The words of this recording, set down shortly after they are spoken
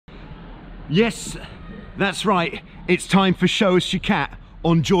Yes, that's right. It's time for Show Us Your Cat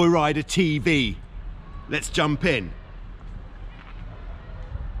on Joyrider TV. Let's jump in.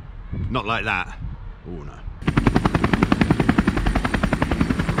 Not like that. Oh no.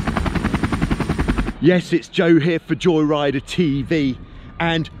 Yes, it's Joe here for Joyrider TV,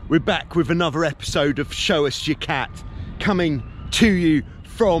 and we're back with another episode of Show Us Your Cat, coming to you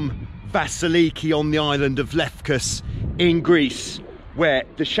from Vasiliki on the island of Lefkos in Greece, where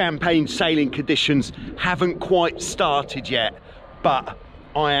the champagne sailing conditions haven't quite started yet, but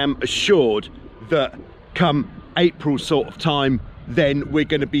I am assured that come April sort of time, then we're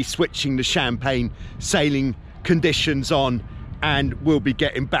going to be switching the champagne sailing conditions on, and we'll be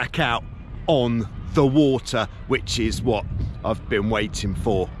getting back out on the water, which is what I've been waiting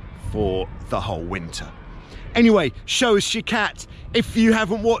for the whole winter. Anyway, Show Us Your Cat. If you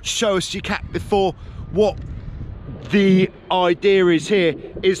haven't watched Show Us Your Cat before, what the idea is here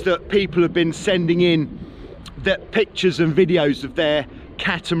is that people have been sending in the pictures and videos of their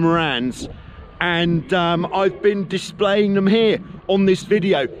catamarans, and I've been displaying them here on this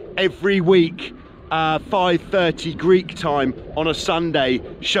video every week, 5:30 Greek time on a Sunday.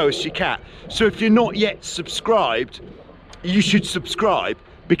 Show Us Your Cat. So if you're not yet subscribed, you should subscribe,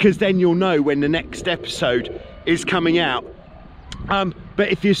 because then you'll know when the next episode is coming out. But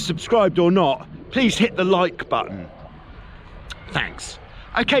if you're subscribed or not, please hit the like button. Thanks.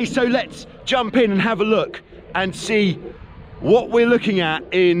 Okay, so let's jump in and have a look and see what we're looking at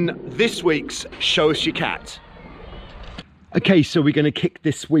in this week's Show Us Your Cat. Okay, so we're going to kick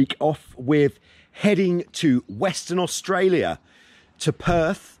this week off with heading to Western Australia, to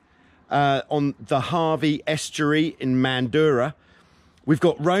Perth, on the Harvey Estuary in Mandurah. We've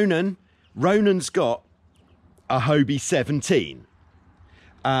got Ronan. Ronan's got a Hobie 17.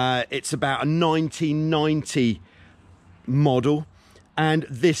 It's about a 1990 model, and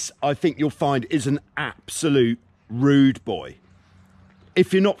this, I think you'll find, is an absolute rude boy.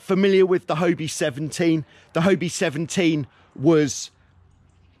 If you're not familiar with the Hobie 17, the Hobie 17 was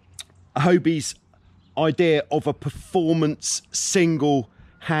Hobie's idea of a performance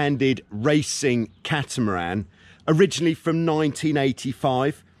single-handed racing catamaran, originally from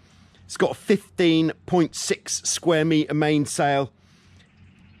 1985. It's got a 15.6 square metre mainsail,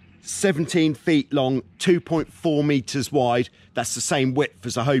 17 feet long, 2.4 metres wide. That's the same width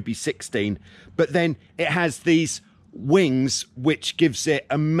as a Hobie 16. But then it has these wings, which gives it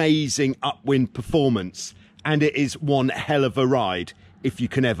amazing upwind performance. And it is one hell of a ride if you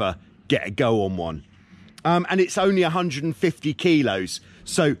can ever get a go on one. And it's only 150 kilos,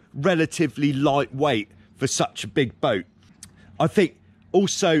 so relatively lightweight for such a big boat. I think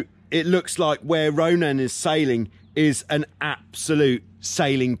also it looks like where Ronan is sailing is an absolute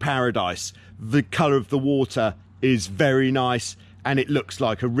sailing paradise. The colour of the water is very nice, and it looks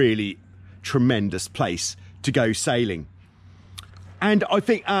like a really tremendous place to go sailing. And I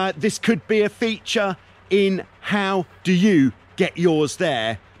think this could be a feature in how do you get yours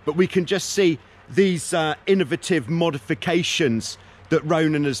there, but we can just see these innovative modifications that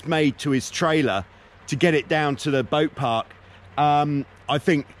Ronan has made to his trailer to get it down to the boat park. I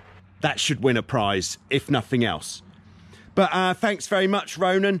think that should win a prize, if nothing else. But thanks very much,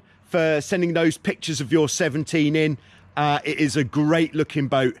 Ronan, for sending those pictures of your 17 in. It is a great looking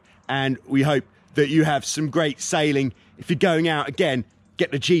boat, and we hope that you have some great sailing. If you're going out again,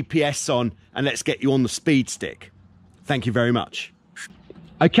 get the GPS on and let's get you on the speed stick. Thank you very much.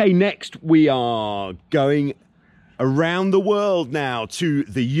 Okay, next we are going around the world now to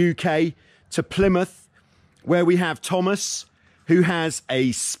the UK, to Plymouth, where we have Thomas, who has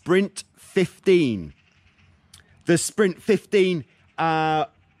a Sprint 15. The Sprint 15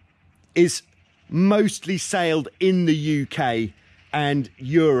 is mostly sailed in the UK and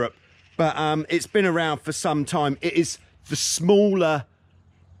Europe, but it's been around for some time. It is the smaller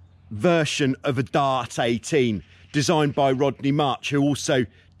version of a Dart 18, designed by Rodney March, who also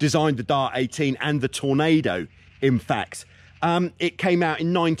designed the Dart 18 and the Tornado, in fact. It came out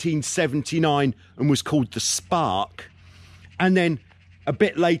in 1979 and was called the Spark. And then a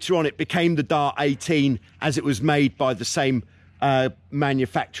bit later on, it became the Dart 18, as it was made by the same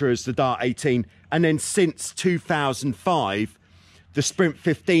manufacturer as the Dart 18. And then since 2005, the Sprint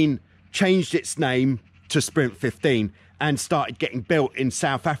 15 changed its name to Sprint 15 and started getting built in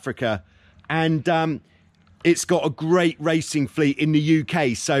South Africa. And it's got a great racing fleet in the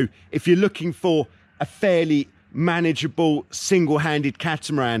UK. So if you're looking for a fairly manageable single-handed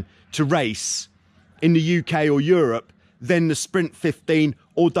catamaran to race in the UK or Europe, then the Sprint 15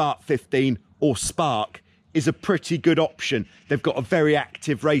 or Dart 15 or Spark is a pretty good option. They've got a very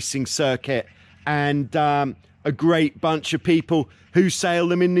active racing circuit and a great bunch of people who sail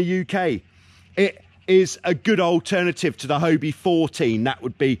them in the UK. It is a good alternative to the Hobie 14. That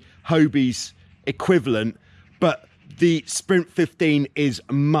would be Hobie's equivalent, but the Sprint 15 is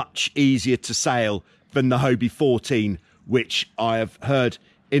much easier to sail than the Hobie 14, which I have heard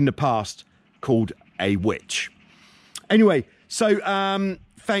in the past called a witch. Anyway, so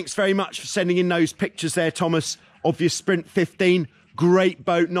thanks very much for sending in those pictures there, Thomas, of your Sprint 15. Great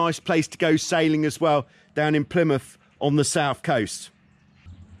boat, nice place to go sailing as well, down in Plymouth on the south coast.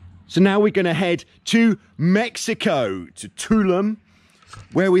 So now we're going to head to Mexico, to Tulum,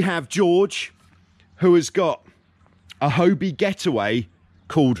 where we have George, who has got a Hobie getaway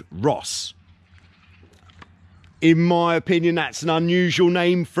called Ross. In my opinion, that's an unusual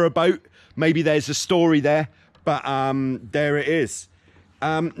name for a boat. Maybe there's a story there, but there it is.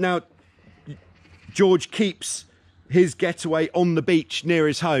 Now, George keeps his getaway on the beach near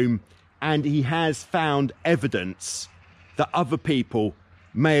his home, and he has found evidence that other people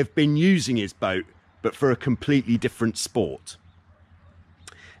may have been using his boat, but for a completely different sport.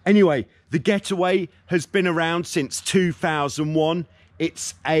 Anyway, the getaway has been around since 2001.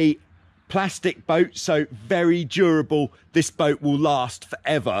 It's a plastic boat, so very durable. This boat will last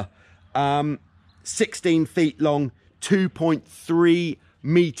forever. 16 feet long, 2.3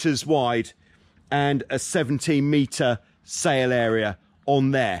 meters wide, and a 17-meter sail area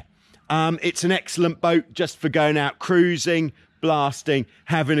on there. It's an excellent boat just for going out cruising, blasting,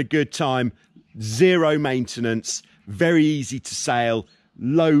 having a good time. Zero maintenance, very easy to sail,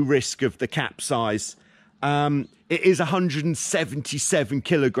 low risk of the capsize. It is 177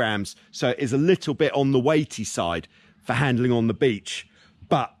 kilograms, so it is a little bit on the weighty side for handling on the beach,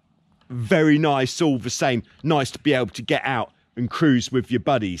 but very nice all the same. Nice to be able to get out and cruise with your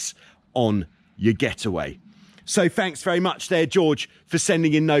buddies on your getaway. So thanks very much there, George, for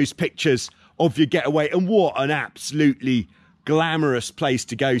sending in those pictures of your getaway. And what an absolutely glamorous place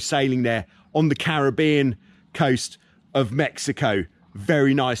to go sailing there on the Caribbean coast of Mexico.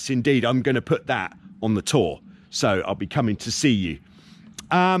 Very nice indeed. I'm going to put that on the tour, so I'll be coming to see you.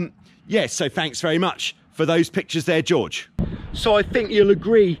 Yes, so thanks very much for those pictures there, George. So I think you'll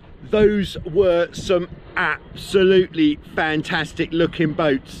agree those were some absolutely fantastic looking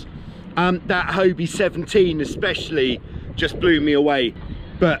boats. That Hobie 17 especially just blew me away,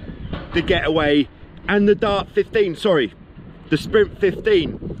 but the getaway and the Dart 15, sorry, the Sprint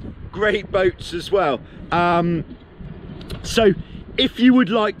 15, great boats as well. So if you would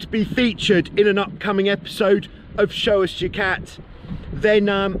like to be featured in an upcoming episode of Show Us Your Cat, then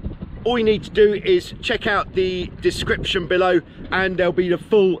all you need to do is check out the description below, and there'll be the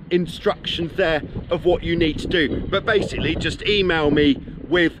full instructions there of what you need to do. But basically just email me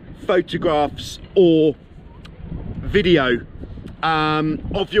with photographs or video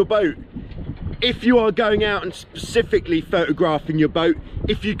of your boat. If you are going out and specifically photographing your boat,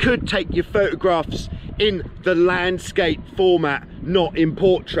 if you could take your photographs in the landscape format, not in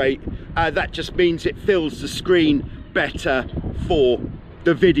portrait, that just means it fills the screen better for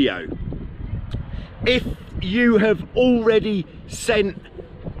the video. If you have already sent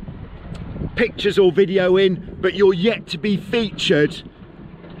pictures or video in but you're yet to be featured,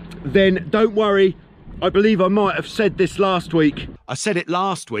 then don't worry. I believe I might have said this last week. I said it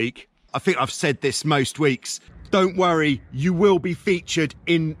last week. I think I've said this most weeks. Don't worry, you will be featured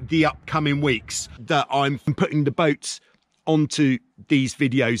in the upcoming weeks that I'm putting the boats onto these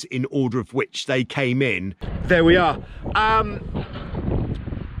videos in order of which they came in. There we are.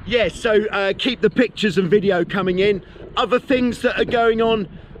 Yeah, so keep the pictures and video coming in. Other things that are going on,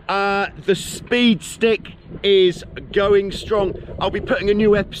 the speed stick is going strong. I'll be putting a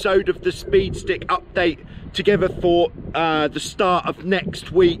new episode of the speed stick update together for the start of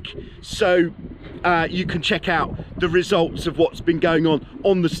next week, so you can check out the results of what's been going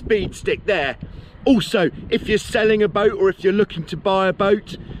on the speed stick there. Also, if you're selling a boat or if you're looking to buy a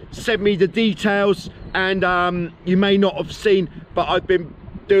boat, send me the details. And you may not have seen, but I've been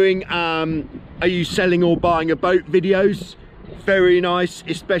doing are you selling or buying a boat videos. Very nice,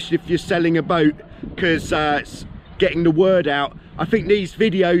 especially if you're selling a boat, because it's getting the word out. I think these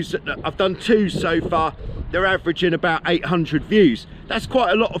videos, I've done 2 so far, they're averaging about 800 views. That's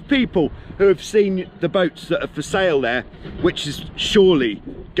quite a lot of people who have seen the boats that are for sale there, which is surely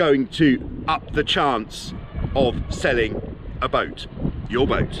going to up the chance of selling a boat, your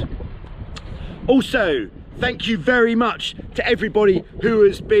boat. Also, thank you very much to everybody who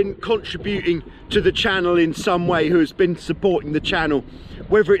has been contributing to the channel in some way, who has been supporting the channel,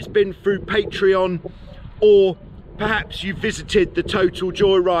 whether it's been through Patreon or perhaps you visited the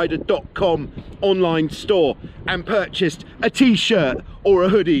totaljoyrider.com online store and purchased a t-shirt or a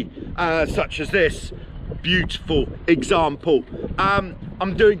hoodie such as this, beautiful example.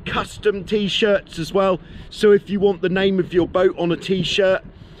 I'm doing custom t-shirts as well, so if you want the name of your boat on a t-shirt,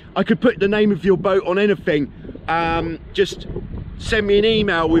 I could put the name of your boat on anything. Just send me an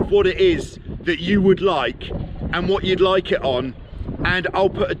email with what it is that you would like and what you'd like it on, and I'll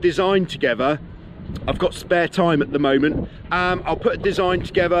put a design together. I've got spare time at the moment. I'll put a design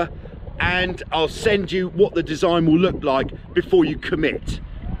together and I'll send you what the design will look like before you commit.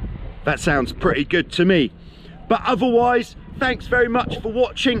 That sounds pretty good to me. But otherwise, thanks very much for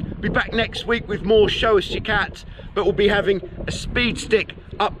watching. Be back next week with more Show Us Your Cat, but we'll be having a speed stick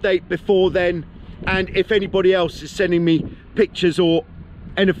update before then. And if anybody else is sending me pictures or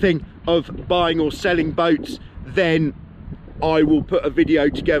anything of buying or selling boats, then I will put a video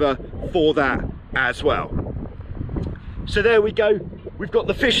together for that as well. So there we go. We've got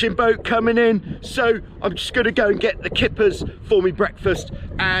the fishing boat coming in, so I'm just going to go and get the kippers for me breakfast,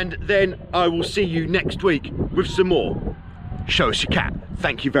 and then I will see you next week with some more Show Us Your Cat.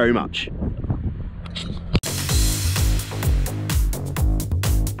 Thank you very much.